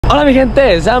Hola mi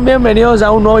gente, sean bienvenidos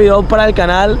a un nuevo video para el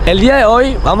canal. El día de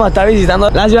hoy vamos a estar visitando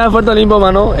la ciudad de Puerto Limpo,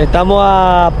 mano. Estamos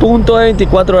a punto de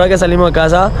 24 horas que salimos de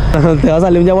casa. Te va a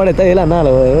salir un yaguareté de la nada,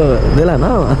 de la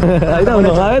nada. Ahí está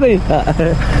uno, a ver.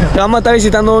 Vamos a estar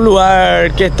visitando un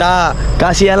lugar que está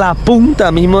casi a la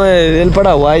punta mismo del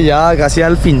Paraguay, ya casi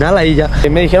al final ahí ya.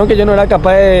 Me dijeron que yo no era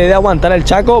capaz de aguantar el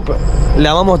Chaco, pero le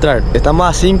vamos a mostrar. Estamos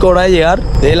a 5 horas de llegar.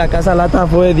 De la Casa Lata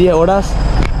fue 10 horas.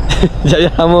 Ya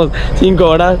llevamos 5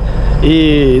 horas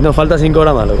y nos falta 5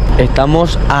 horas más, loco.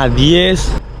 Estamos a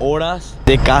 10 horas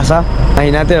de casa,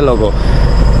 imagínate, loco.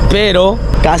 Pero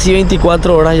casi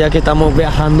 24 horas ya que estamos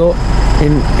viajando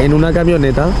en una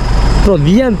camioneta. Otro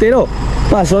día entero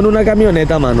pasó en una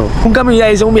camioneta, mano. Nunca me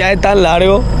hice un viaje tan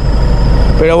largo.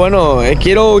 Pero bueno,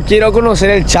 quiero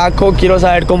conocer el Chaco, quiero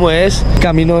saber cómo es.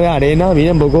 Camino de arena,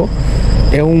 miren un poco.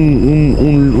 Es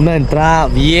una entrada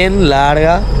bien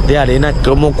larga de arena,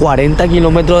 como 40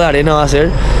 kilómetros de arena va a ser.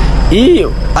 Y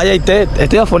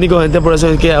estoy afónico, gente, por eso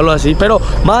es que hablo así. Pero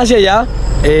más hacia allá,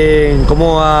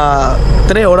 como a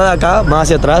 3 horas de acá, más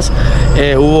hacia atrás,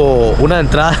 hubo una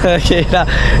entrada que era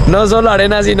no solo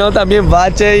arena, sino también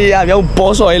bache. Y había un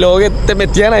pozo ahí, luego que te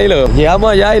metían ahí, luego.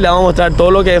 Llegamos allá y le vamos a mostrar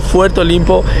todo lo que es Puerto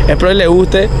Limpo. Espero que les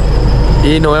guste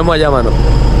y nos vemos allá, mano.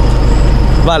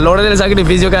 Valoren el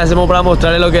sacrificio que hacemos para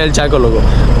mostrarles lo que es el Chaco, loco.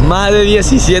 Más de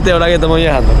 17 horas que estamos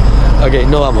viajando. Ok,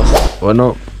 nos vamos.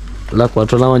 Bueno, las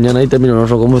 4 de la mañana y terminó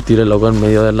nuestro combustible, loco, en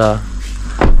medio de la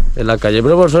calle.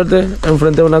 Pero por suerte,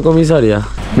 enfrente de una comisaría.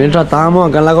 Mientras estábamos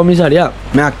acá en la comisaría,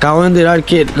 me acabo de enterar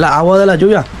que la agua de la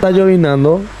lluvia está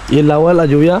llovinando. Y el agua de la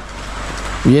lluvia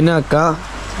viene acá,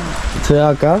 se va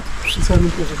acá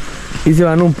y se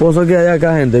va en un pozo que hay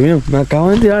acá, gente. Miren, me acabo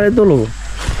de enterar esto, loco.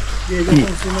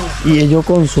 Y ellos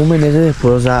consumen ese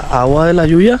después, o sea, agua de la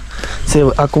lluvia se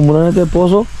acumula en este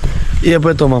pozo y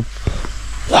después toman.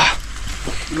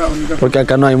 Porque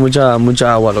acá no hay mucha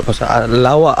agua, loco. O sea,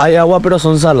 hay agua, pero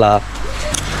son saladas.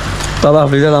 Papas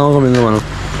fritas estamos comiendo, mano.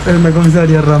 En una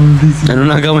comisaría randísima. En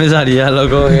una comisaría,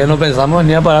 loco, que no pensamos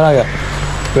ni a parar acá.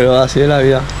 Pero así es la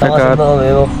vida. Estamos haciendo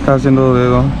dedo. Está haciendo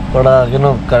dedo. Para que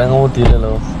nos carguen combustible,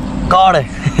 loco. ¡Corre!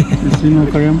 Sí, nos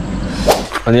carguen.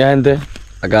 Buen día, gente.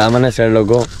 Acaba de amanecer,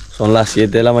 loco. Son las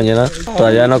 7 de la mañana.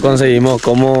 Todavía no conseguimos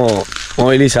cómo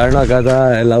movilizarnos. Acá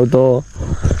está el auto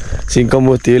sin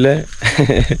combustible.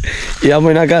 Y vamos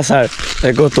a ir a cazar.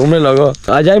 De costumbre, loco.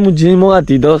 Allá hay muchísimos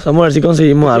gatitos. Vamos a ver si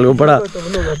conseguimos algo para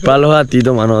los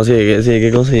gatitos, mano. Si es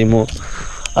que conseguimos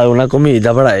alguna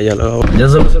comidita para ellos, loco. Ya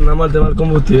solucionamos el tema del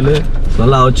combustible.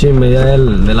 Son las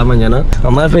 8:30 de la mañana.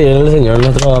 Vamos a despedirle al señor,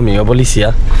 nuestro amigo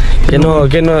policía, que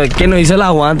nos hizo el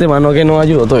aguante, mano, que nos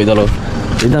ayudó todo, loco.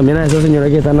 Y también a esos señores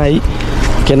que están ahí,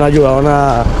 que nos ayudaron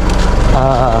a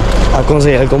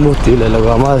conseguir el combustible, loco.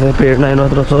 Vamos a despedirnos de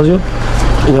nuestros socios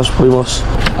y nos fuimos.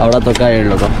 Ahora toca ir,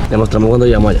 loco. Te mostramos cuando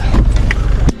llegamos allá.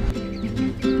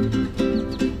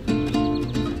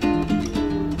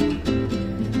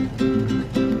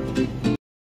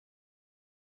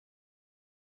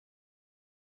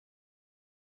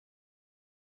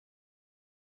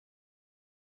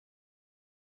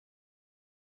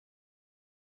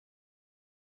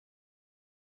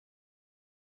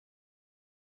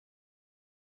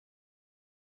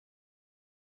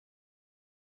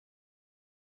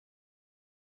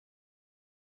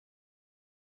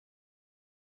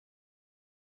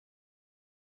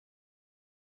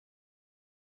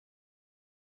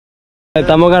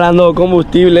 Estamos ganando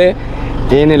combustible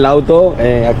en el auto.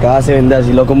 Acá se vende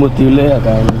así los combustibles,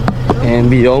 acá en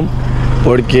bidón,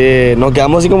 porque nos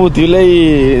quedamos sin combustible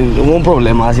y hubo un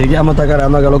problema, así que vamos a estar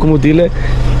cargando acá los combustibles.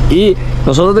 Y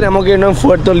nosotros teníamos que irnos en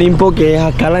Puerto Limpo, que es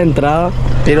acá la entrada,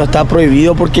 pero está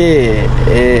prohibido porque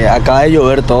acaba de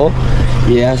llover todo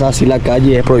y es así la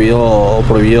calle, es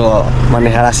prohibido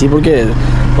manejar así porque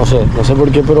no sé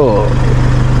por qué, pero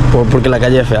porque la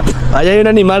calle es fea. Allá hay un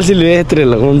animal silvestre,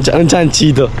 loco, un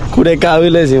chanchito. Curecado y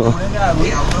le decimos.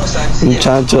 Un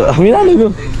chancho. Mira,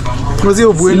 loco. No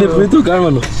sigo Si le puedes tocar,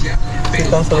 hermano.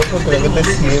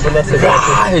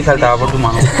 Ay, saltaba por tu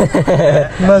mano.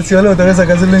 Nació, lo tengo que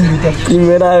sacarse la invita.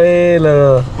 Primera vez,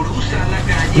 loco.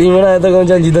 Primera vez toco un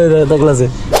chanchito de esta clase.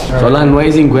 Son las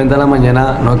 9:50 de la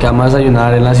mañana. Nos quedamos a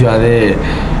desayunar en la ciudad de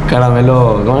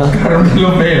Caramelo. ¿Cómo es?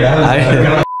 Carmelo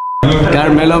Peralta.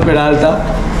 Carmelo Peralta.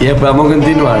 Y después vamos a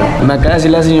continuar. Me acaba de decir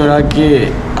la señora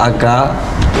que acá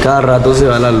cada rato se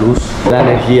va la luz, la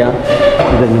energía,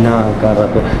 y termina cada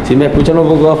rato. Si me escuchan un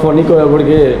poco afónico es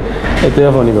porque estoy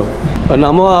afónico. Bueno,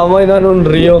 vamos a ir a un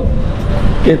río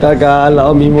que está acá al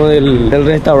lado mismo del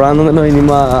restaurante donde nos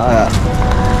vinimos a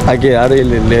quedar y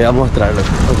le voy a mostrarlo.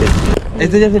 Okay.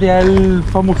 Este ya sería el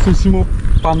famosísimo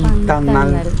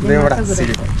Pantanal de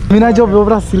Brasil. Mira, yo veo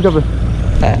Brasil, capaz.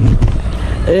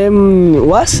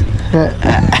 ¿Was?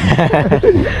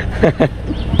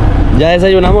 Ya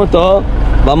desayunamos todo.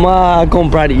 Vamos a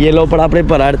comprar hielo para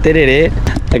preparar tereré.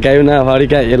 Acá hay una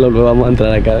fábrica de hielo, luego vamos a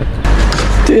entrar acá.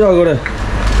 Tira, ahora.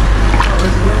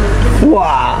 ¡Wow!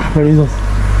 Permiso.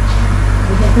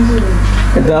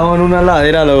 Estamos en una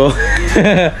ladera, loco.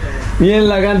 Miren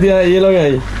la cantidad de hielo que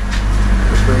hay.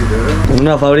 En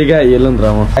una fábrica de hielo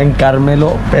entramos. En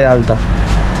Carmelo Peralta.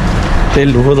 Qué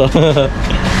lujo.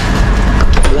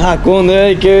 La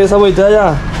conde, ¿qué es esa vuelta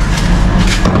allá?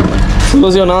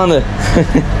 Solucionando.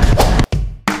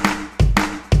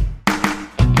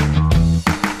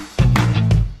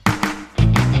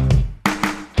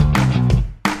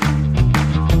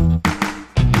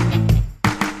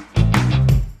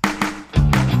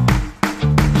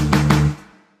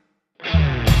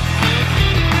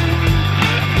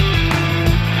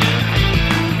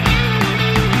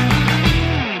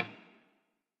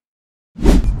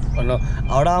 Bueno,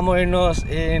 ahora vamos a irnos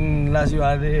en la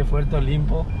ciudad de Puerto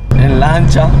Limpo en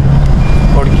lancha,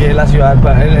 porque la ciudad,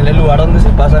 en el lugar donde se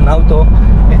pasa en auto,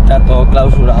 está todo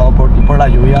clausurado por la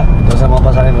lluvia, entonces vamos a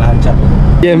pasar en lancha.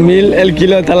 10.000 el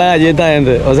kilo está la galleta,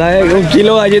 gente. O sea, un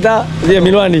kilo de galleta,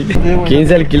 10.000 baní.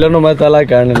 15 el kilo nomás está la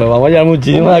carne, lo vamos a llevar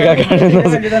muchísimo acá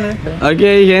carne. Ok,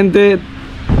 gente,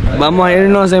 vamos a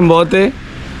irnos en bote.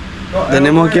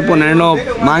 Tenemos que ponernos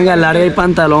manga larga y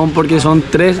pantalón porque son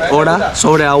 3 horas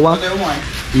sobre agua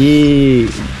y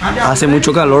hace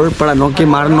mucho calor. Para no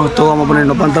quemarnos todo vamos a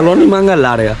ponernos pantalón y manga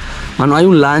larga. Mano, hay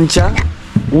una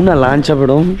lancha,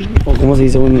 perdón, o cómo se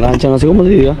dice, una lancha, no sé cómo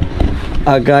se diga.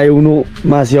 Acá hay uno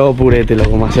demasiado purete, loco,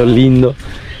 demasiado lindo.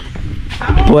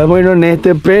 Podemos irnos en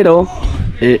este, pero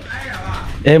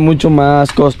es mucho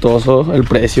más costoso el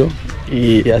precio.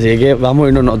 Y así que vamos a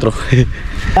irnos en otro.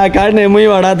 La carne es muy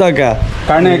barata acá.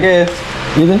 ¿Carne de qué es?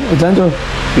 ¿Viste? ¿El chancho?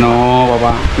 No,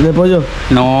 papá. ¿De pollo?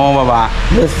 No, papá.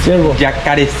 ¿De ciervo?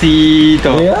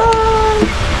 Yacarecito.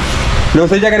 No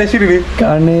sé yacarecito.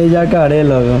 Carne de yacaré,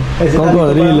 loco.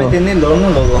 Cocodrilo. Tiene el horno,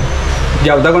 loco.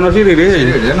 Ya usted conoce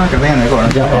vivir.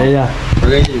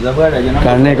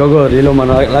 Carne de cocodrilo,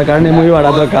 mano. La carne es muy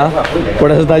barata acá.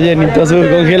 Por eso está llenito su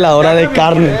congeladora de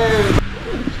carne.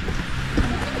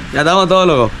 Ya estamos todos,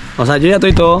 loco. O sea, yo ya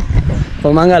estoy todo.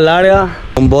 Con manga larga,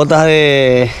 con botas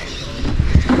de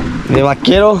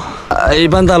vaquero y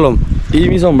pantalón. Y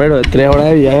mi sombrero de 3 horas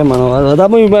de viaje, hermano. Está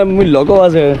muy loco, va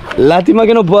a ser. Lástima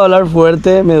que no puedo hablar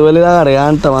fuerte, me duele la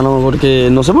garganta, mano. Porque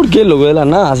no sé por qué, loco, de la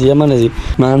nada, así amanecí.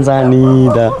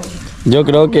 Manzanita. Yo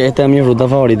creo que esta es mi fruta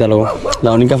favorita, loco.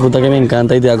 La única fruta que me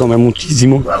encanta y te va a comer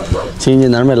muchísimo sin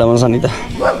llenarme la manzanita.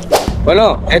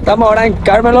 Bueno, estamos ahora en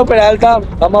Carmelo Peralta.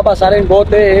 Vamos a pasar en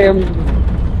bote en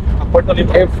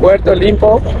Puerto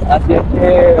Limpo. Así es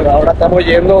que ahora estamos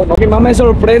yendo. Lo que más me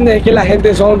sorprende es que la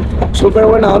gente son súper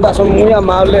buena onda, son muy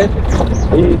amables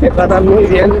y te tratan muy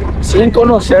bien sin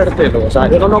conocerte. O sea,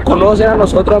 ellos no nos conocen a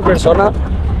nosotros en persona,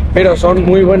 pero son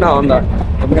muy buena onda.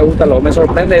 Me gusta, me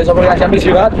sorprende eso porque hacia mi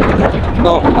ciudad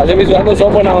no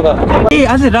son buena onda. Sí,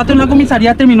 hace rato en la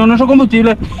comisaría terminó nuestro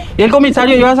combustible y el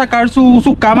comisario iba a sacar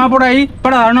su cama por ahí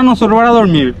para darnos a nosotros para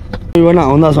dormir. Muy buena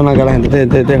onda son acá la gente,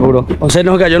 te juro. O sea,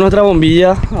 nos cayó nuestra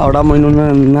bombilla, ahora vamos a ir a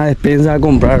una despensa a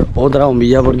comprar otra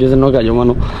bombilla porque se nos cayó,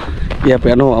 mano. Y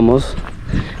después ya nos vamos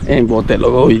en bote,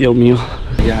 loco, Dios mío.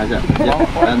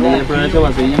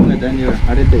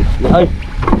 Ay.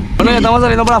 Bueno, ya estamos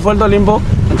saliendo para Puerto Limpo.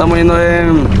 Estamos yendo en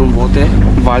un bote,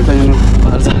 balsa.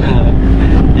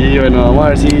 Y bueno, vamos a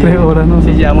ver si 3 horas, no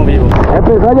sé. Si llegamos vivos.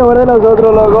 Empezó a llover de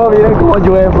nosotros, loco. Miren cómo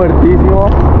llueve fuertísimo.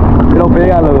 Pero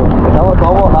pega, loco. Estamos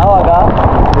todos mojados acá.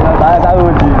 Está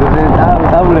Gucci,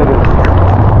 está bulete.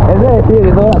 Ese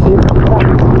es Brasil.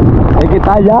 El que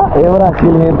está allá es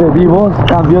Brasil, gente. Vivos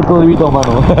cambió todo el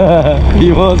mano.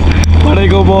 Vivos, paré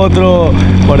como otro.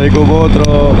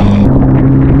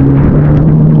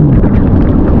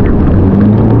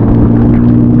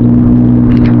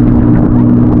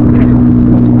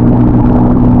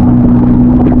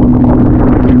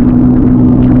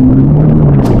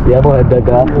 Vamos desde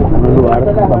acá, en un lugar,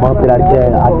 vamos a esperar que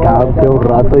acabe un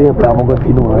rato y después vamos a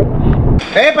continuar.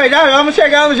 Para allá, vamos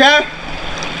llegando ya.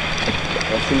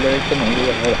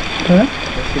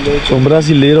 Son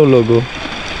brasileros, loco.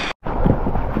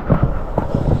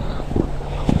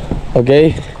 Ok.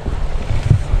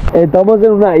 Estamos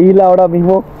en una isla ahora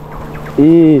mismo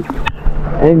y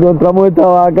encontramos esta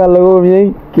vaca, loco.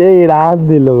 Miren qué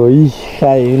grande, loco.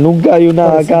 Hija, nunca vi una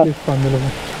vaca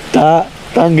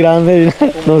tan grande.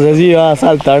 No sé si va a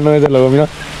saltarnos ese, loco, mira.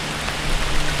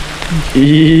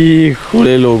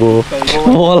 Híjole, loco.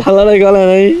 Hola, la regalan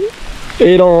ahí.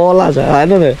 Pero hola,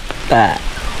 ¿sabes?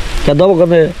 Ya estamos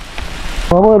con el...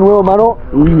 Vamos de nuevo, mano,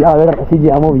 y a ver si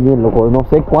llegamos bien, loco. No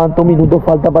sé cuántos minutos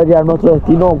falta para llegar a nuestro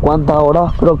destino, cuántas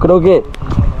horas, pero creo que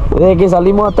desde que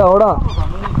salimos hasta ahora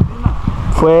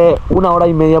fue 1 hora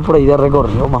y media por ahí de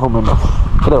recorrido, más o menos,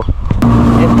 creo.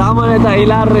 Estamos en esta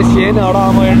isla recién, ahora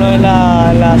vamos a irnos en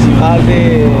la ciudad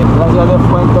de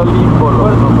Puerto Olimpo, loco.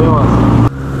 Nos vemos.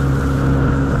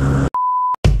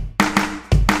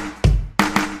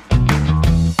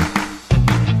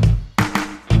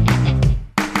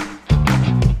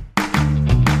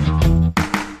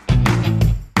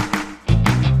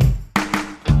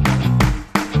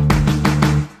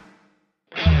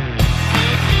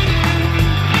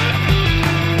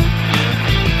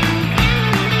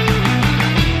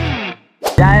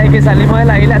 Ya desde que salimos de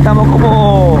la isla, estamos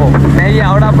como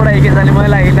media hora por ahí que salimos de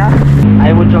la isla.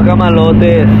 Hay muchos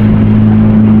camalotes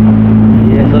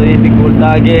y eso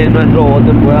dificulta que nuestro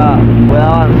bote pueda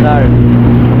avanzar.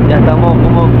 Ya estamos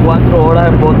como 4 horas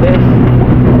en botes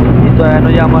y todavía no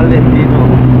llegamos al destino.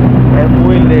 Es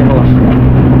muy lejos.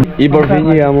 Y por fin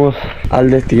llegamos al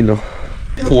destino.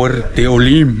 Fuerte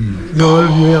Olim.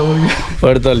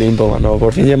 Puerto Olimpo, mano.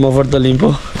 Por fin llegamos a Puerto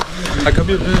Olimpo.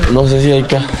 No sé si hay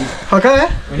que... Acá,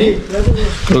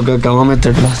 Creo que acá vamos a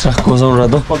meter nuestras cosas un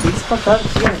rato.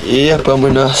 Y después vamos a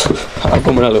irnos a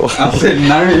comer algo. A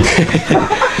cenar.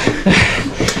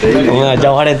 Vamos a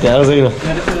chabaretear, sí.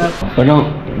 Bueno,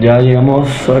 ya llegamos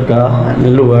acá en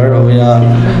el lugar. Voy a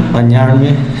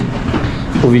bañarme,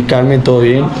 ubicarme todo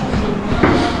bien.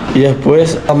 Y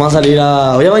después vamos a salir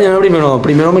a... Voy a bañarme primero.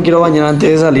 Primero me quiero bañar antes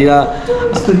de salir a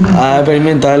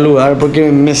experimentar el lugar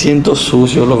porque me siento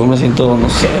sucio, loco. Me siento, no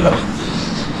sé, loco.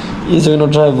 Y eso que no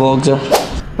trae boxer.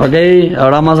 Ok,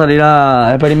 ahora vamos a salir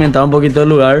a experimentar un poquito el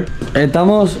lugar.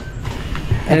 Estamos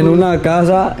en una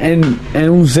casa, en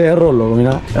un cerro, loco,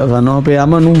 mira. O sea, nos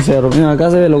pegamos en un cerro. Mira, acá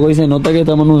se ve, loco, y se nota que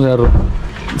estamos en un cerro.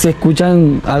 Se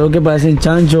escuchan algo que parecen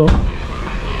chanchos,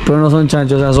 pero no son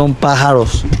chanchos, o sea, son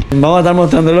pájaros. Vamos a estar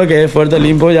mostrando lo que es Puerto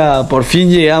Olimpo. Ya por fin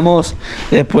llegamos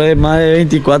después de más de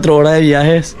 24 horas de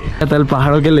viajes. Acá está el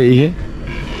pájaro que le dije.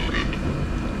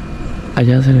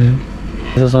 Allá se ve.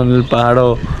 Esos son el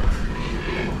pájaro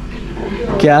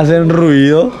que hacen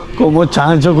ruido como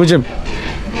chancho, escuchen.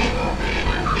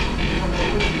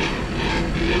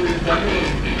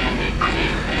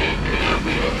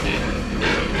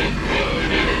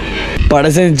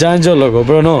 Parecen chanchos, loco,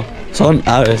 pero no, son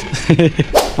aves.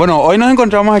 Bueno, hoy nos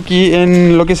encontramos aquí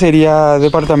en lo que sería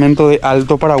departamento de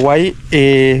Alto Paraguay,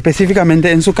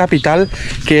 específicamente en su capital,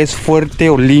 que es Fuerte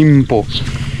Olimpo.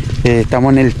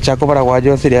 Estamos en el Chaco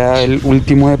Paraguayo, sería el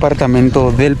último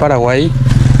departamento del Paraguay.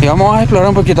 Y vamos a explorar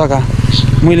un poquito acá.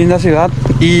 Muy linda ciudad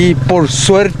y por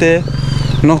suerte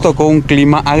nos tocó un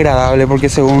clima agradable porque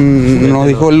según nos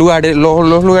dijo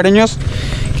los lugareños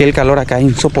que el calor acá es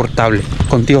insoportable.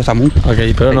 Contigo, Samu. Ok,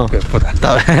 pero no.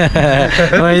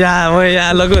 Muy ya,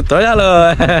 loco, ya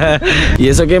lo... Y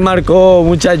eso que marcó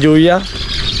mucha lluvia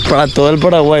para todo el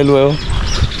Paraguay luego.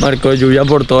 Marcó lluvia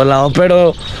por todos lados,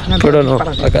 pero no,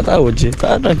 acá está Gucci,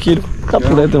 está tranquilo, está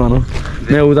purete, mano.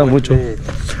 Me gusta mucho.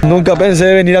 Nunca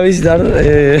pensé venir a visitar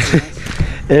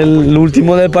el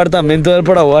último departamento del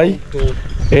Paraguay,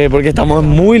 porque estamos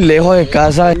muy lejos de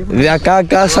casa. De acá a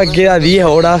casa queda 10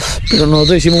 horas, pero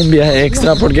nosotros hicimos un viaje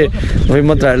extra porque nos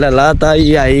fuimos a traer la lata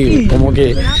y ahí como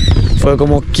que fue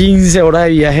como 15 horas de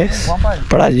viajes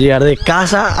para llegar de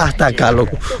casa hasta acá,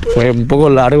 loco. Fue un poco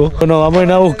largo. Bueno, vamos a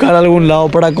ir a buscar algún lado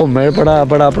para comer, para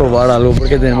probar algo,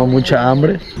 porque tenemos mucha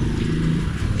hambre.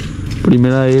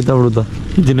 Primera de esta fruta.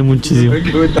 Y tiene muchísimo.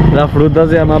 La fruta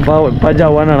se llama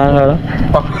payaguá naranja, ¿verdad?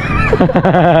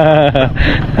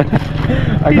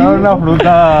 acá hay una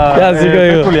fruta Ya, sí que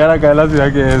digo. peculiar acá en la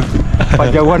ciudad que es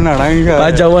payaguá naranja.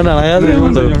 Payaguá naranja, sí,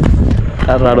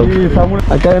 está raro.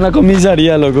 Acá hay una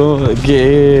comisaría, loco,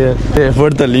 que es de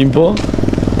Puerto Olimpo.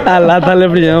 A Lata le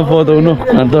pidieron fotos unos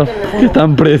cuantos que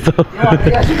están presos.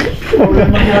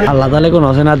 A Lata le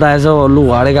conocen hasta esos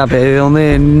lugares, capé,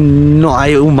 donde no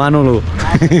hay humanos, loco.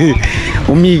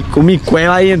 Con mi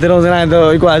cueva ahí entero, no sé la gente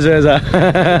hoy cuál es esa.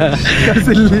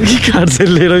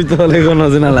 Carcelero y todo le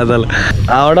conocen a Lata.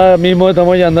 Ahora mismo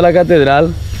estamos llegando a la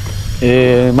catedral.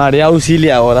 María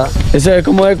Auxiliadora. Eso es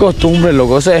como de costumbre,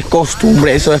 loco. Eso es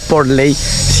costumbre, eso es por ley.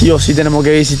 Sí o sí tenemos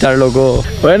que visitar, loco.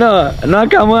 Bueno, nos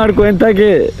acabamos de dar cuenta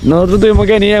que nosotros tuvimos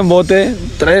que venir en bote,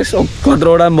 3 o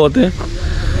 4 horas en bote.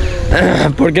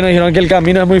 Porque nos dijeron que el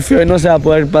camino es muy feo y no se va a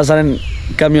poder pasar en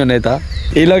camioneta.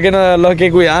 Y los que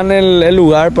cuidaban el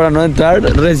lugar para no entrar,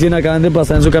 recién acaban de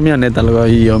pasar en su camioneta, loco.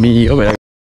 Y yo, mío,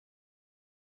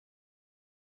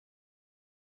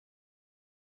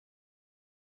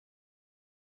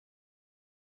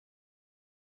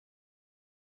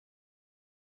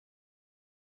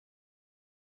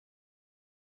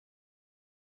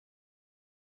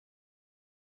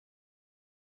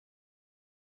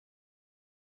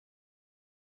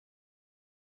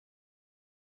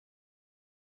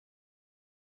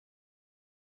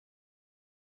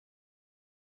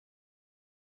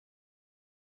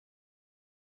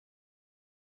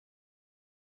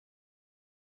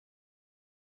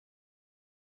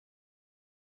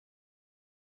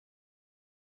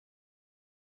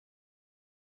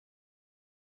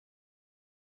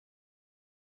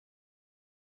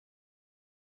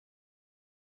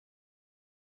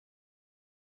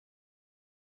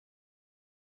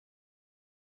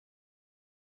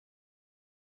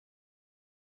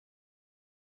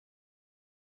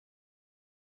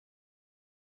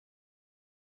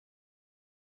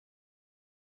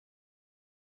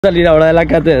 Salir ahora de la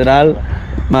catedral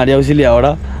María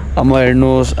Auxiliadora. Vamos a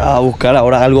irnos a buscar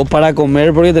ahora algo para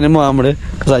comer porque tenemos hambre.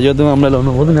 O sea, yo tengo hambre, ¿no?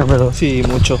 ¿Vos tenés hambre? ¿No? Sí,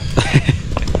 mucho.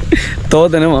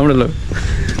 Todos tenemos hambre, loco.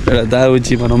 Pero está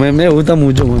Gucci, mano. Me gusta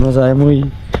mucho, mano. O sea, es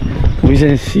muy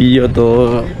sencillo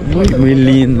todo. Muy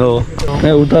lindo.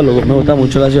 Me gusta, loco. Me gusta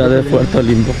mucho la ciudad de Puerto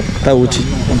Limpo. Está Gucci.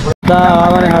 Va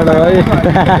a manejarlo hoy.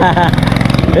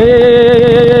 ¡Ey, ey, ey,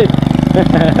 ey, ey, ey!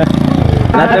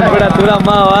 La temperatura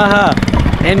más baja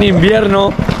en invierno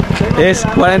es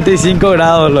 45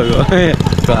 grados, loco.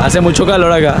 Hace mucho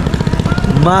calor acá.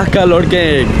 Más calor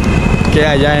que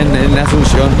allá en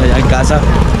Asunción, allá en casa.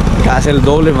 Acá hace el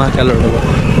doble más calor, loco.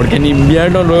 Porque en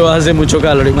invierno luego hace mucho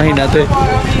calor. Imagínate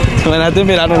en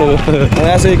verano, loco. Voy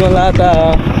a seguir con la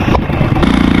vuelta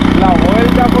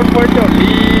por Puerto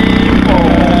Limpo.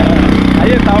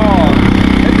 Ahí estamos.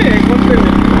 Este es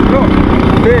contenido.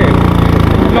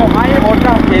 No hay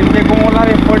otra gente como la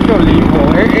de Puerto Limpo.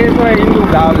 Eso es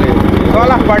indudable. Todas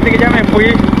las partes que ya me fui,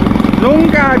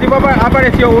 nunca tipo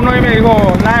apareció uno y me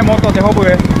dijo, nada de moto, dejo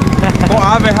pues.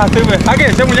 ¿A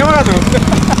qué? ¿Se me llama tú?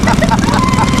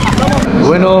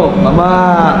 Bueno, vamos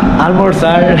a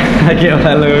almorzar. Aquí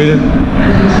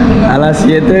a las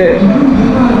 7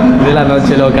 de la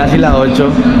noche, casi las 8.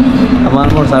 Vamos a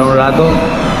almorzar un rato.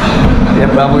 Y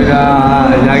después vamos a ir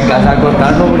ya en casa a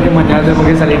acostarnos porque mañana tenemos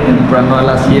que salir temprano a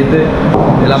las 7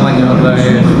 de la mañana otra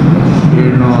vez.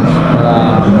 Irnos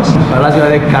para la ciudad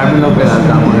de Carmen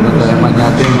Peralta. Vamos a ir otra vez mañana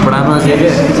temprano, así que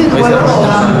hoy se va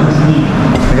a...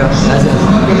 Gracias.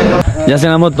 Ya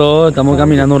cenamos todo, estamos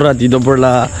caminando un ratito por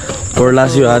la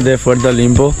ciudad de Puerto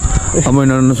Limpo. Vamos a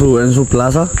irnos en su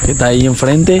plaza, que está ahí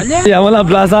enfrente. Llegamos a la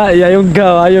plaza y hay un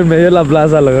caballo en medio de la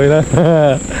plaza, loco, mira.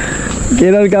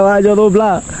 Quiero el caballo,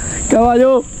 dobla.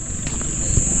 Caballo.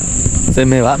 Se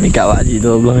me va mi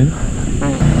caballito, dobla.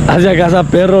 Hacia casa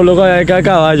perro, loco, acá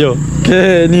caballo.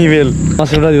 Qué nivel. Vamos a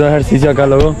hacer un ratito de ejercicio acá,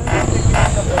 loco.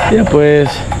 Y después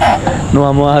nos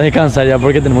vamos a descansar ya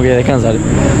porque tenemos que descansar.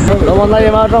 No vamos a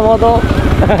llevar otra moto.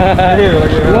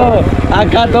 No,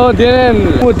 acá todos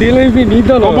tienen combustible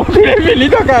infinito, ¿no? ¿Combustible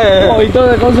infinito acá?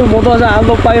 Ahorita con su moto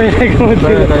ando para ir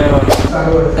combustible.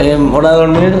 Hora de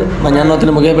dormir. Mañana nos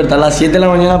tenemos que despertar a las 7 de la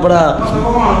mañana para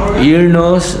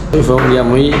irnos. Hoy fue un día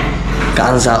muy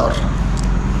cansador.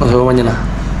 Nos vemos mañana.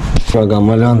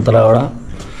 Acabamos de levantar ahora.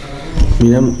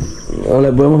 Miren, no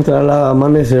les puedo mostrar el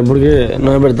amanecer porque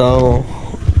nos despertamos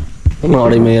una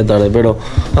hora y media tarde, pero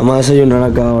vamos a desayunar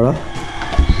acá ahora.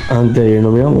 Antes de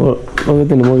irnos, miramos lo que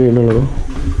tenemos que irnos, loco.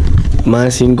 Más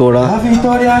de 5 horas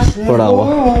por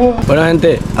agua. Bueno,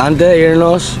 gente, antes de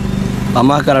irnos,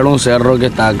 vamos a escalar un cerro que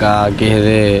está acá, que es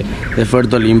de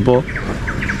Puerto Limpo.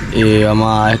 Y vamos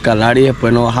a escalar y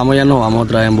después nos bajamos, ya nos vamos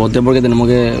otra vez en bote porque tenemos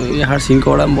que viajar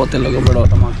 5 horas en bote, loco.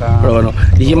 Pero bueno,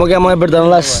 dijimos que vamos a despertar a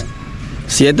las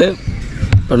 7,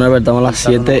 pero nos despertamos a las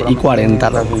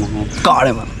 7:40, loco.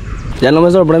 ¡Core, man! Ya no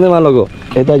me sorprende más, loco.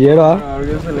 Esta hierba,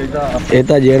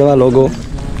 loco,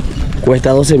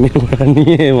 cuesta 12.000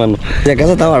 guaraníes, mano. La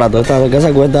casa está barato, esta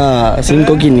casa cuesta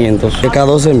 5.500, acá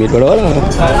 12.000, pero bueno,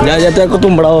 ya estoy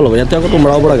acostumbrado, loco, ya estoy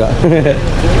acostumbrado por acá.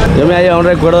 Yo me voy a llevar un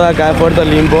recuerdo de acá de Puerto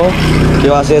Limpo, que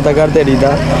va a ser esta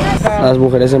carterita. Las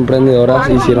mujeres emprendedoras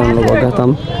hicieron, loco, acá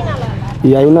están.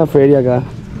 Y hay una feria acá.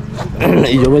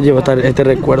 Y yo me llevo este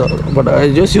recuerdo.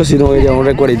 Yo sí o sí no voy a llevar un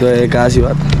recuerdito de cada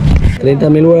ciudad.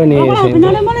 30.000 guaraníes,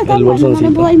 el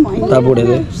bolsoncito. Está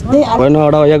purete. Bueno,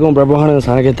 ahora voy a comprar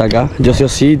pojaronzana que está acá. Yo sí o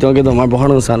sí tengo que tomar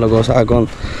pojaronzana, loco. O sea,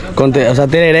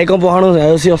 tereré con pojaronzana,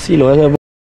 yo sí o sí lo voy a hacer.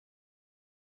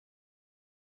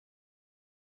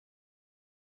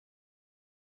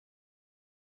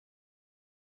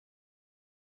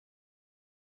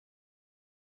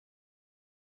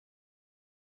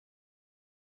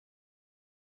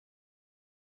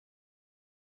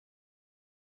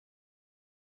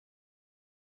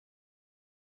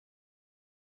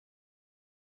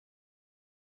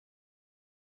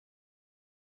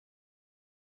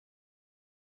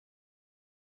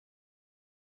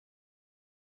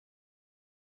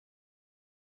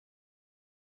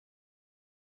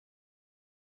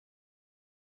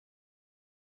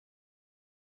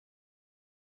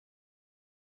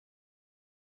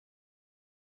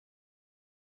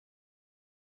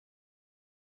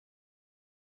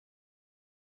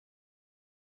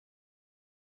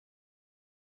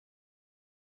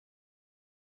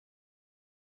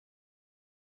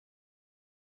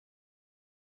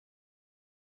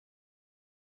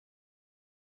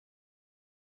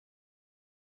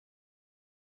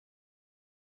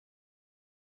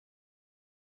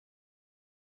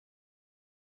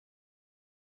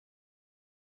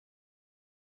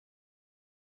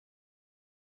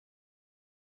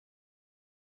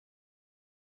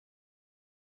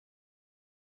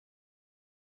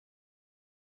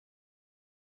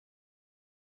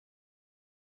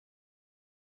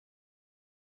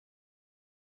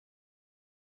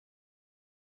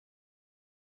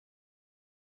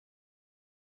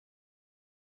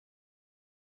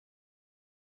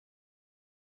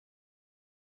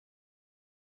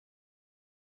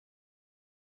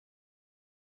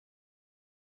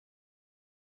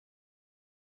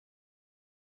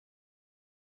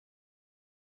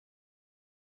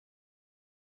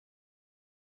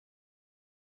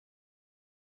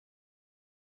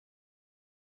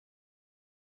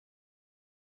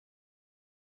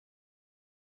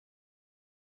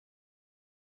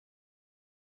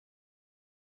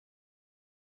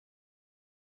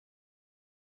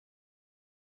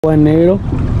 agua en negro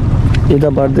y esta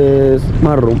parte es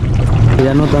marrón.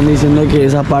 Ya nos están diciendo que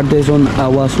esa parte son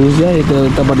agua sucia y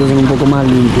esta parte son un poco más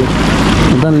limpios.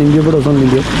 No tan limpios, pero son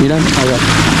limpios. Miran acá.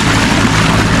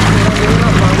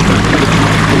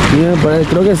 Miren,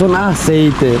 creo que son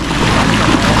aceite.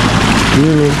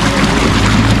 Miren.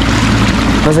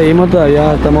 No seguimos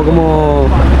todavía, estamos como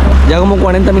ya como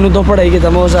 40 minutos por ahí que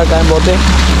estamos acá en bote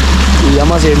y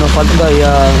vamos a seguir, nos falta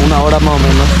todavía una hora más o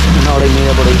menos, una hora y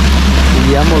media por ahí y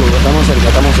llegamos, estamos cerca,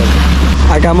 estamos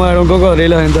cerca. Acá vamos a ver un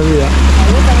cocodrilo, gente, así.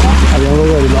 Había un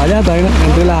cocodrilo, allá está, ¿no?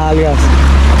 Entre las algas.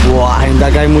 Buah, gente,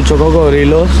 acá hay muchos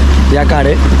cocodrilos,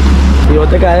 yacaré. Y vos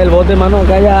te caes del bote, mano,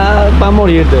 acá ya para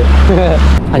morirte.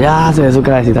 Allá se ve su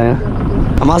cabecita, ¿no?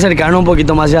 Vamos a acercarnos un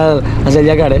poquito más hacia el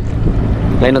yacaré.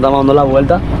 Ahí nos estamos dando la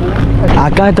vuelta.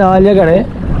 Acá estaba el yacaré.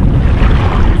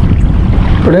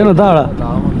 ¿Por qué no está ahora?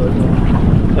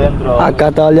 Acá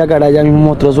estaba el yacaré, ya mismo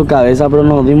mostró su cabeza, pero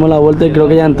nos dimos la vuelta y creo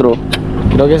que ya entró.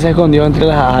 Creo que se escondió entre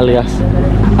las algas.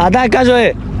 ¡Hasta acá,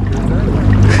 Joe!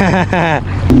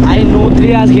 Hay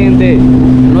nutrias, gente.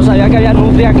 No sabía que había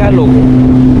nutrias acá, loco.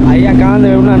 Ahí acaban de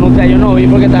ver una nutria. Yo no vi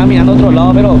porque estaba mirando a otro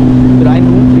lado, pero hay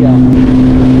nutrias.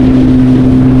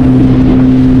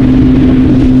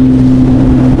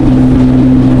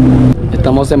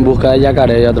 Estamos en busca de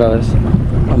yacaré otra vez.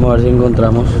 Vamos a ver si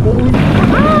encontramos.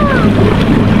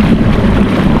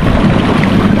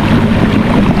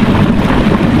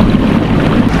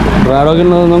 Raro que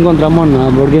no encontramos nada,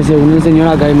 porque según el señor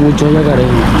acá hay muchos yacarés.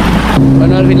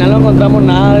 Bueno, al final no encontramos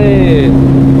nada de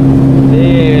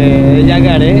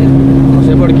yacaré. No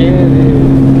sé por qué.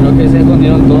 Creo que se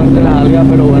escondieron todos entre las algas,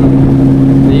 pero bueno.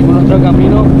 Seguimos nuestro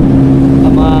camino.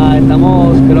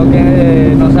 Estamos, creo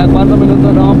que no sé a cuántos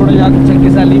minutos no, pero ya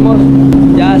que salimos,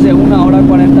 ya hace 1 hora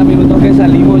 40 minutos que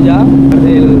salimos ya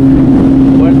del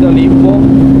Puerto Olimpo.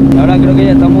 Y ahora creo que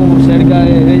ya estamos cerca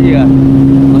de llegar.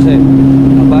 No sé,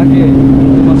 capaz que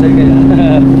estamos cerca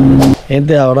ya.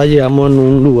 Gente, ahora llegamos en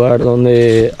un lugar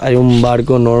donde hay un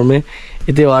barco enorme.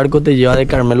 Este barco te lleva de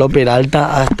Carmelo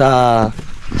Peralta hasta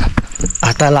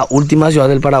la última ciudad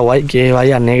del Paraguay, que es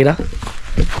Bahía Negra.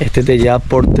 Este te lleva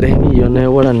por 3 millones de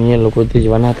guaraníes, loco. Te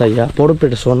llevan hasta allá por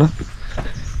persona.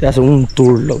 Te hacen un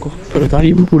tour, loco. Pero está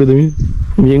bien puro también.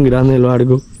 Bien grande el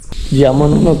barco.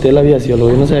 Llegamos a un hotel aviación,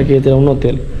 loco. Yo no sabía que este era un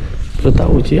hotel. Pero está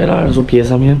muy chida, a ver su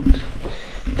pieza, miren.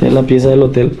 Esta es la pieza del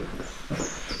hotel.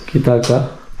 Que está acá.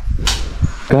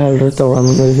 Acá es el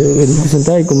restaurante donde te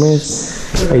sentas y comes.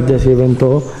 Ahí te sirven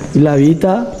todo. Y la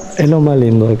vista es lo más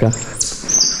lindo de acá.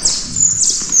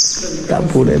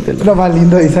 Purete. Lo más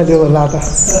lindo y salió 2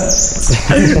 latas.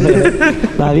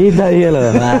 La vista y lo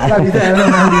demás. La vista es lo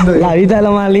más lindo. La vista es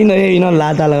lo más lindo y vino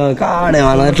lata, loco. Cabrón,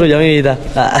 mano, destruyó mi vida.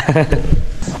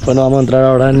 Bueno, vamos a entrar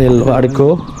ahora en el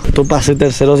barco. Esto pase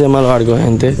tercero se llama el barco,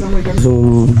 gente. Es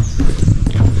un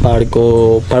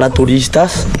barco para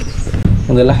turistas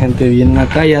donde la gente viene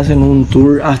acá y hacen un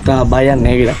tour hasta Bahía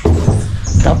Negra.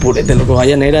 Está purete, loco.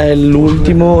 Bahía Negra es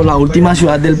la última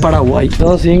ciudad del Paraguay.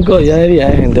 Son 5 días de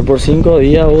viaje, gente. Por 5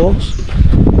 días vos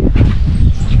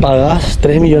pagás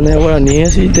 3 millones de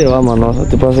guaraníes y te vas, mano.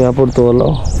 Te paseas por todos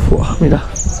lados. Uf, mira.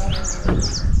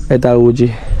 Está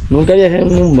Gucci. Nunca viajé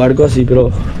en un barco así, pero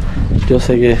yo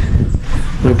sé que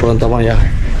muy pronto vamos allá.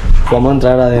 Vamos a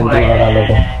entrar adentro ahora,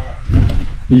 loco.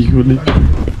 Híjole.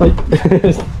 Ay.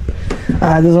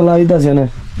 Estas son las habitaciones.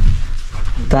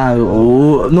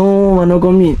 No, mano,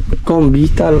 con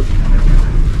vista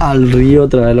al río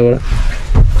otra vez, loco.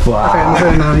 Wow. No se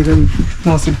ve nada,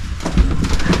 no sé.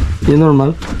 Y es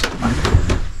normal.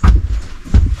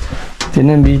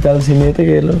 Tienen vista al cinete,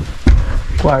 que es los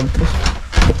cuartos.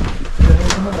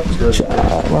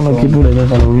 Bueno, qué pureza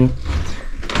está lo mío.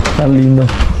 Tan lindo.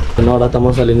 Bueno, ahora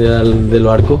estamos saliendo ya del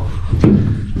barco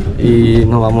y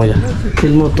nos vamos ya.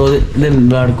 El motor del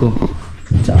barco.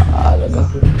 Chao, loco.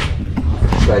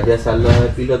 Ya salda de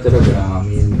pilotero, pero a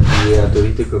mí guía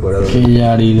turístico para qué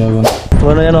yari, loco.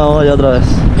 Bueno, ya nos vamos allá otra vez.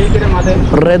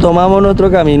 Retomamos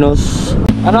nuestros caminos.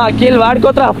 Ah, no, aquí el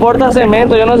barco transporta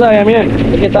cemento, yo no sabía,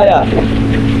 miren, es que está allá.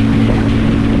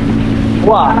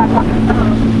 Wow.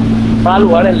 Para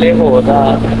lugares lejos, o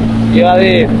sea, lleva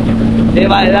de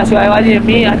la ciudad de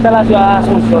Vallemí hasta la ciudad de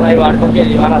Asunción, hay barcos que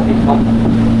llevan así, ¿no?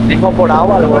 Tengo por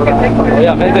agua,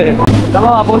 obviamente.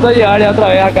 Estamos a punto de llegar ya otra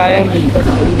vez acá en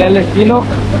el destino.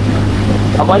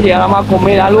 Vamos a llegar, vamos a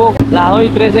comer algo a las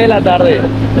 2:13 de la tarde.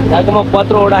 Ya como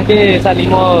 4 horas que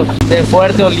salimos de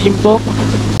Puerto Olimpo.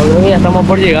 Creo que ya estamos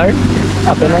por llegar.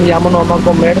 Apenas llegamos, nos vamos a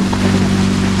comer.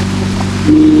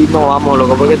 Y nos vamos,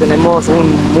 loco, porque tenemos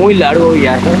un muy largo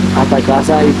viaje hasta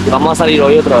casa y vamos a salir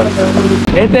hoy otra vez.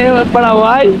 Este es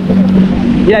Paraguay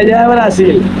y allá es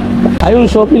Brasil. Hay un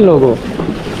shopping, loco.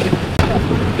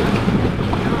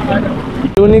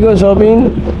 El único shopping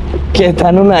que está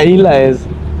en una isla es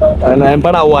en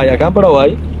Paraguay, acá en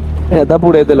Paraguay. Allá está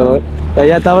Purete, loco.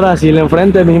 Allá está Brasil,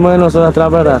 enfrente mismo de nosotros está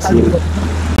Brasil.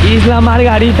 Isla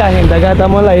Margarita, gente. Acá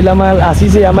estamos en la isla, así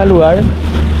se llama el lugar.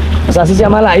 O sea, así se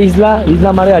llama la isla,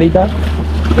 Isla Margarita.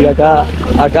 Y acá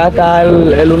está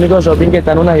el único shopping que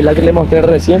está en una isla que le mostré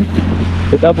recién.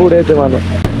 Está Purete, mano.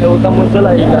 Me gusta mucho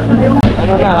la isla.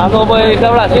 Bueno, nadando puedes irte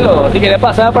a Brasil, loco. Si quieres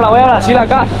pasar de Paraguay a Brasil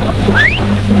acá,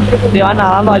 te vas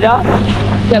nadando allá.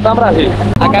 Ya está en Brasil.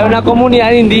 Acá hay una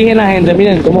comunidad indígena, gente.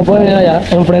 Miren cómo pueden ver allá,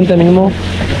 enfrente mismo.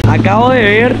 Acabo de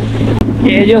ver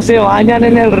que ellos se bañan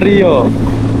en el río.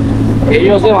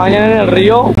 Ellos se bañan en el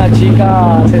río. Una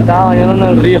chica se estaba bañando en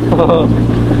el río.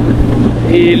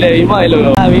 Y le vimos ahí,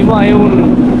 loco. Vimos ahí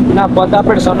unas cuantas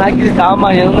personas que se estaban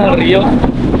bañando en el río.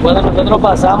 Cuando nosotros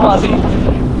pasamos así,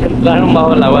 entraron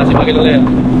bajo el agua, así para que lo vean.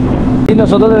 Y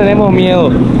nosotros tenemos miedo.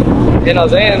 Que no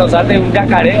sé, nos salte un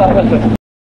yacaré o algo así.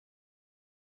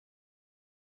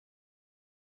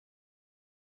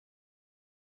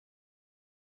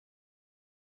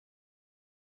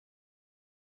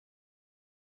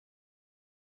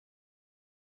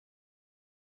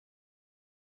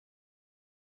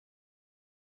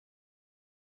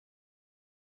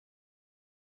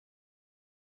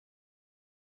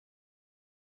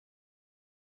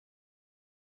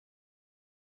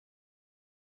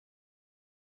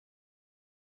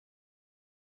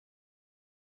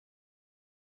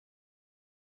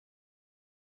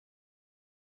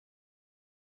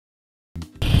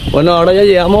 Bueno, ahora ya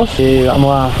llegamos,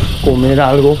 vamos a comer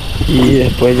algo y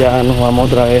después ya nos vamos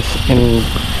otra vez en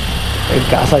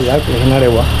casa ya, que es en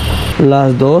Areguá.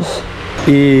 Las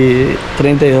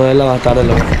 2:32 de la tarde,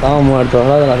 loco. Estamos muertos,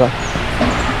 ¿verdad? De la casa.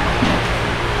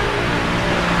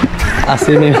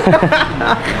 Así mismo.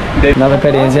 Una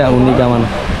experiencia única, mano.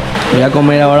 Voy a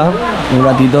comer ahora un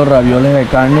ratito ravioles de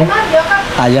carne.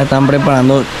 Allá están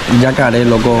preparando yacaré,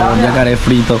 loco, yacaré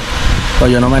frito.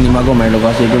 Pues yo no me animo a comer, loco,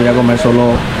 así que voy a comer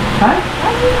solo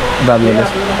ravioles.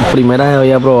 Primera vez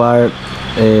voy a probar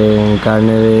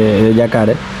carne de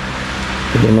yacaré.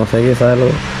 No sé qué sabe,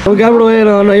 loco. Nunca probé,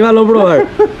 no iba a lo probar.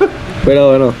 Pero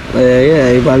bueno,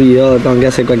 ahí para video tengo que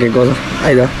hacer cualquier cosa.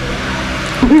 Ahí está.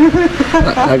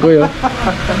 Cuyo.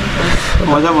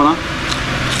 ¿Cómo se llama, no?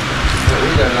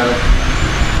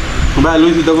 Vale,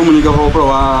 Luisito comunica para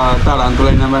probar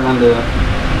tarántula y nada más grande.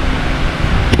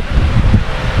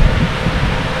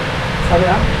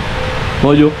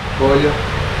 Pollo.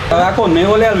 ¿Habla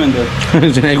conejo realmente?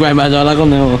 Sí, güey, me habla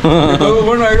conejo.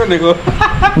 ¿Cómo no hay conejo?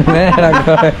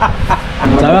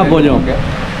 ¿Sabe a pollo?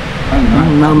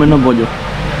 Más o menos pollo.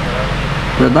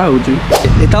 Pero está útil.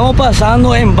 Estamos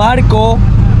pasando en barco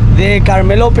de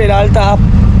Carmelo Peralta a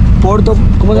Puerto...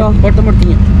 ¿Cómo se llama? Puerto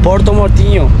Mortiño. Puerto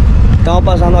Mortiño. Estamos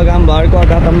pasando acá en barco,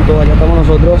 acá estamos todos, allá estamos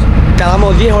nosotros.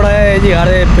 Tardamos 10 horas de llegar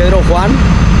de Pedro Juan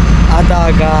hasta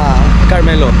acá,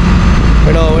 Carmelo.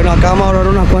 Pero bueno, acá vamos a ahorrar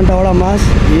unas cuantas horas más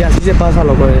y así se pasa,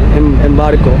 loco, en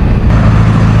barco.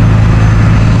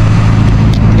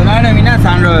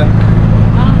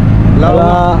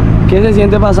 Hola, ¿qué se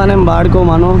siente pasar en barco,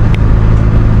 mano?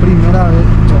 Primera vez.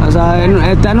 O sea,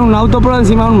 está en un auto pero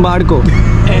encima de un barco.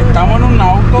 Estamos en un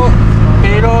auto,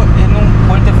 pero en un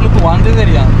puente fluctuante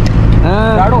sería.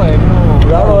 Claro,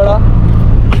 claro, ¿verdad?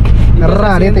 Es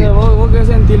rarete. ¿Vos qué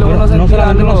sentís? ¿No sentís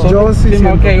algo? Yo sí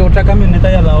siento. Que hay otra camioneta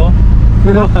ahí al lado.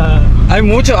 Hay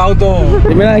muchos autos.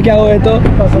 Primera vez que hago esto,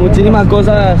 muchísimas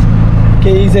cosas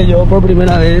que hice yo por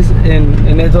primera vez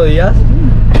en estos días.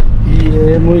 Y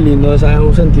es muy lindo, o sea, es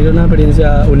un sentir, una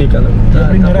experiencia única. La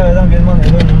primera vez también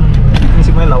manejo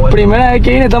encima del agua. Primera vez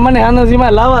que vine, estás manejando encima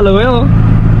del agua, lo veo.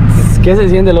 ¿Qué se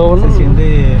siente, loco? Se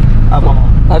siente Aquaman.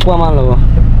 Aquaman, loco.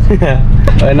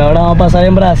 Bueno, ahora vamos a pasar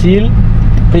en Brasil.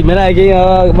 Primera vez que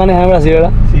iba a manejar en Brasil,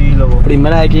 ¿verdad? Sí, loco.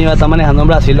 Primera vez que iba a estar manejando en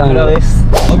Brasil, la Primera vez.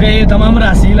 Ok, estamos en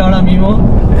Brasil ahora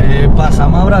mismo.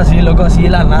 Pasamos a Brasil, loco, así de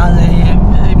la nada, de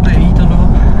imprevisto, loco.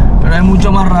 Pero es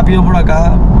mucho más rápido por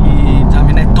acá y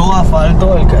también es todo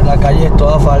asfalto, la calle es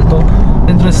todo asfalto.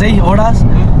 Dentro de 6 horas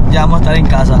ya vamos a estar en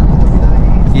casa.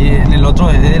 Y en el otro,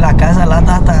 desde la casa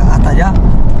Lata hasta allá,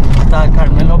 hasta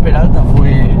Carmelo Peralta,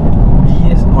 fue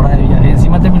 10 horas de viaje.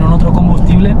 Encima terminó nuestro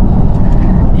combustible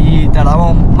y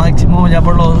tardamos máximo ya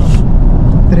por los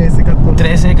 13,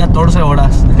 14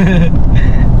 horas.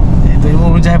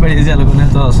 Tuvimos muchas experiencias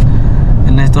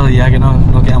en estos días que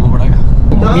nos quedamos por acá.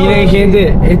 Miren,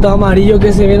 gente, estos amarillos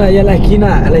que se ven allá en la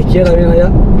esquina, a la izquierda, ¿ven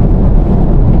allá?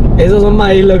 Esos son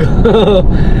maíz, loco.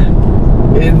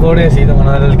 Es pobrecito,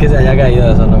 mano, el que se haya caído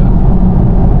de eso, loco.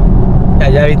 Y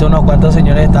allá he visto unos cuantos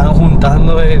señores estaban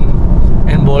juntando en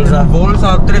En bolsa.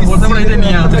 Bolsa, 3 bolsas por ahí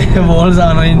tenía. En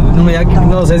bolsa,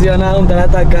 no sé si van a juntar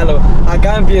hasta acá.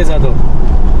 Acá empieza todo.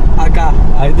 Acá,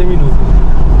 a este minuto.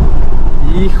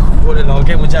 Híjole, no,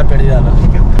 que mucha pérdida, ¿no?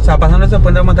 O sea, pasando ese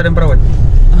puente vamos a estar en Paraguay.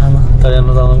 Ah, no, todavía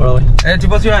no estamos en Paraguay.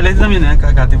 Tipo Ciudad del Este también,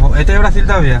 acá, tipo, este es Brasil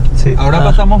todavía. Sí. Ahora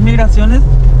pasamos migraciones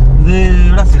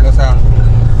de Brasil, o sea,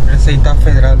 Receita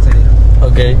Federal sería.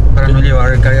 Ok. Para no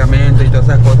llevar el cargamento y todas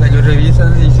esas cosas, ellos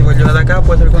revisan y si vos llevas de acá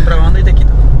puede ser contrabando y te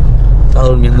quitan. Está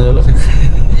durmiendo de lo Sí.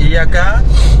 Y acá,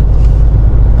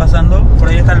 pasando, por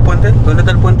ahí está el puente. ¿Dónde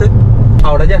está el puente?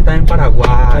 Ahora ya está en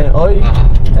Paraguay. Hoy.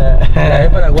 Ya es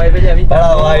Paraguay, Bellavista.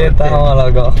 Paraguay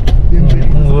estamos, loco.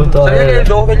 Un gusto. ¿Sabía que hay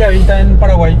 2 Bellavistas en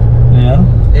Paraguay? Mira.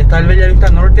 Está el Bellavista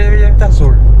Norte y el Bellavista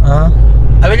Sur. Ah.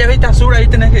 A Bellavista Sur ahí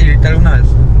tenés que irte alguna vez.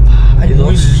 Hay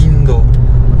Muy dos. lindo.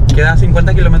 Quedan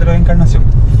 50 kilómetros de Encarnación.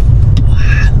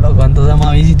 Loco, entonces vamos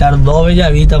a visitar 2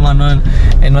 Bellavistas, mano,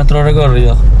 en nuestro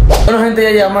recorrido. Bueno, gente, ya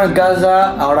llegamos a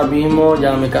casa. Ahora mismo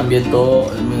ya me cambié todo,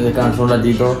 me descansé un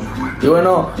ratito. Y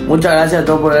bueno, muchas gracias a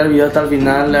todos por ver el video hasta el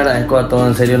final. Le agradezco a todos,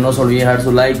 en serio. No se olviden dejar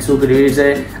su like,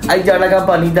 suscribirse, activar la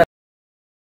campanita.